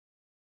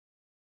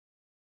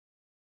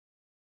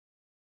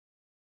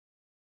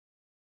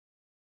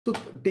So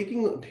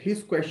taking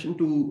his question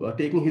to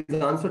taking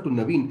his answer to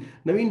Naveen,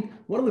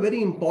 one of the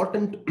very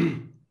important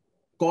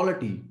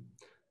quality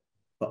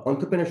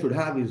entrepreneur should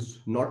have is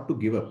not to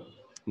give up,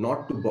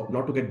 not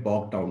to get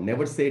bogged down,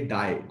 never say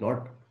die,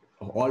 not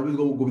always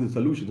go with the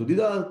solution. So these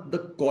are the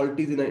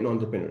qualities in an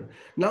entrepreneur.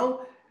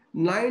 Now,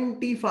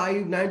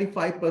 95%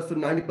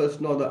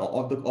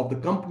 90% of the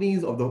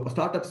companies of the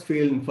startups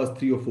fail in first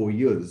 3 or 4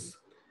 years.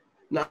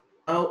 Now,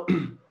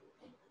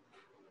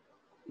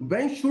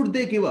 when should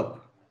they give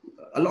up?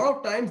 A lot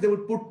of times they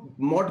would put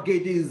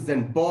mortgages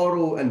and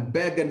borrow and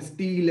beg and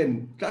steal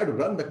and try to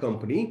run the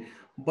company.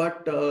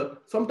 But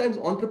sometimes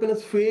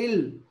entrepreneurs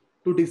fail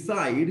to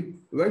decide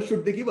when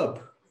should they give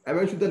up and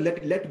when should they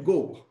let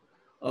go.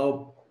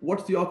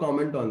 What's your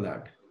comment on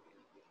that?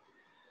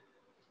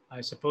 I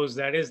suppose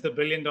that is the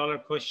billion-dollar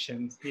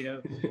question,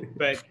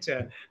 but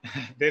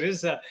there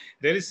is there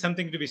is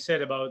something to be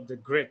said about the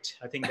grit.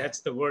 I think that's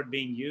the word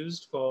being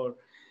used for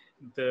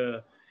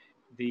the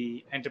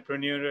the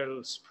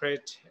entrepreneurial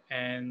spirit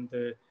and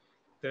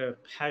the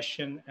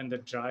passion and the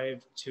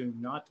drive to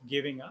not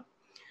giving up.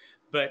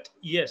 But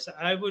yes,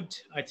 I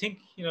think,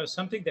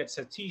 something that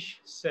Satish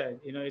said,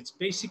 it's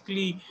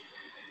basically,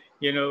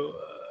 you know,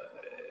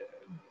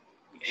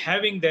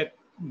 having that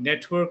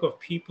network of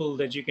people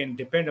that you can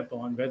depend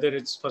upon, whether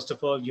it's first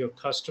of all your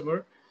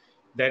customer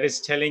that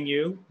is telling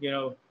you,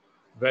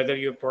 whether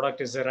your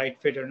product is the right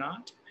fit or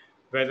not,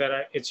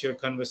 whether it's your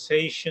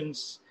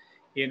conversations,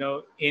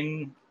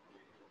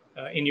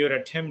 in your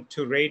attempt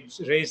to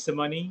raise the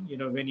money,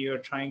 when you're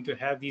trying to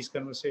have these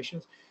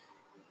conversations.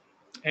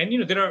 And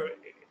there are,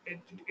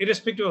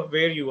 irrespective of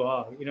where you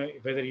are,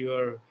 whether you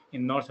are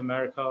in North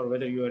America or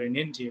whether you are in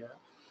India,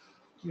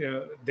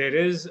 there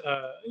is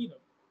a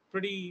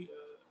pretty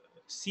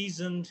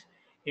seasoned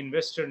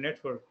investor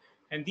network,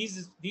 and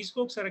these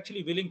folks are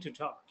actually willing to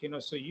talk.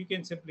 So you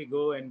can simply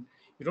go, and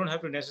you don't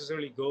have to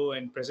necessarily go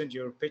and present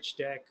your pitch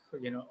deck,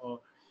 or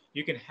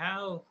you can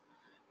have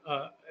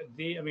I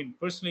mean,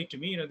 personally, to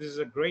me, this is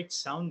a great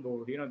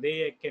soundboard.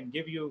 They can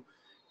give you,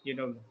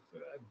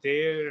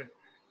 their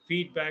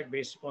feedback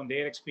based upon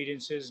their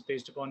experiences,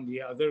 based upon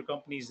the other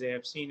companies they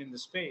have seen in the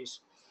space,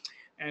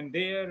 and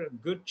they are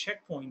good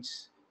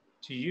checkpoints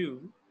to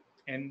you,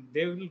 and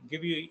they will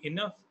give you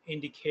enough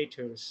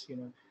indicators.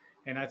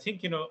 And I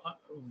think,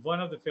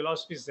 one of the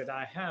philosophies that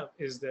I have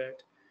is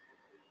that,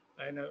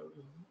 I know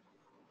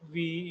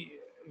we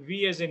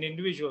we as an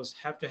individuals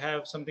have to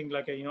have something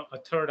like a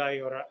third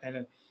eye, or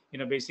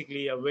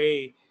basically a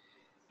way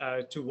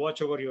to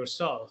watch over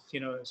yourself.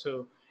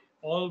 So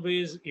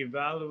always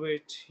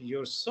evaluate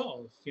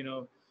yourself,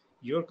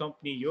 your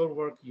company, your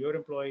work, your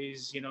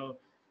employees, you know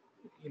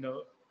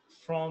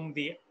from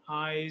the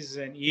eyes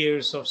and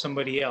ears of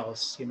somebody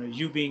else.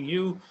 You being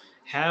you,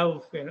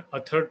 have a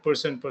third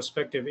person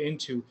perspective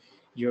into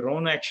your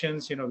own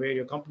actions, where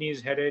your company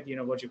is headed,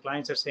 what your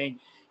clients are saying,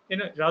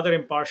 rather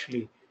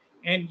impartially.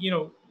 And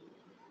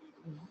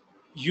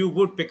you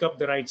would pick up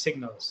the right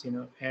signals,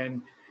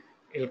 and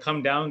it'll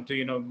come down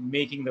to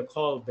making the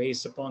call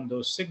based upon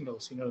those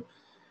signals.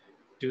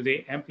 Do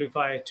they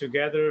amplify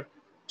together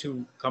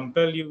to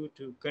compel you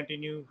to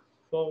continue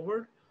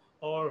forward,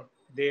 or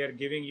they are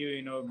giving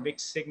you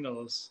mixed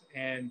signals,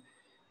 and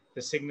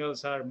the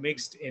signals are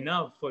mixed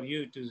enough for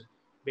you to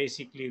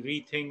basically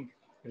rethink,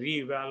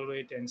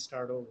 reevaluate, and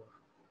start over.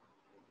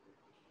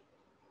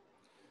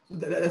 So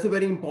that's a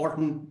very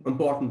important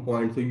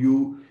point. So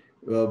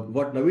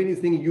what Naveen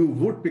is saying, you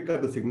would pick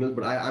up the signals,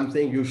 but I'm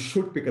saying you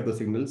should pick up the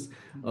signals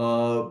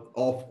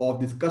of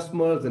these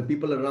customers and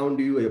people around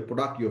you, your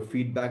product, your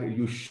feedback.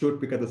 You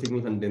should pick up the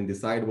signals and then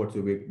decide what's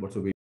the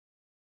way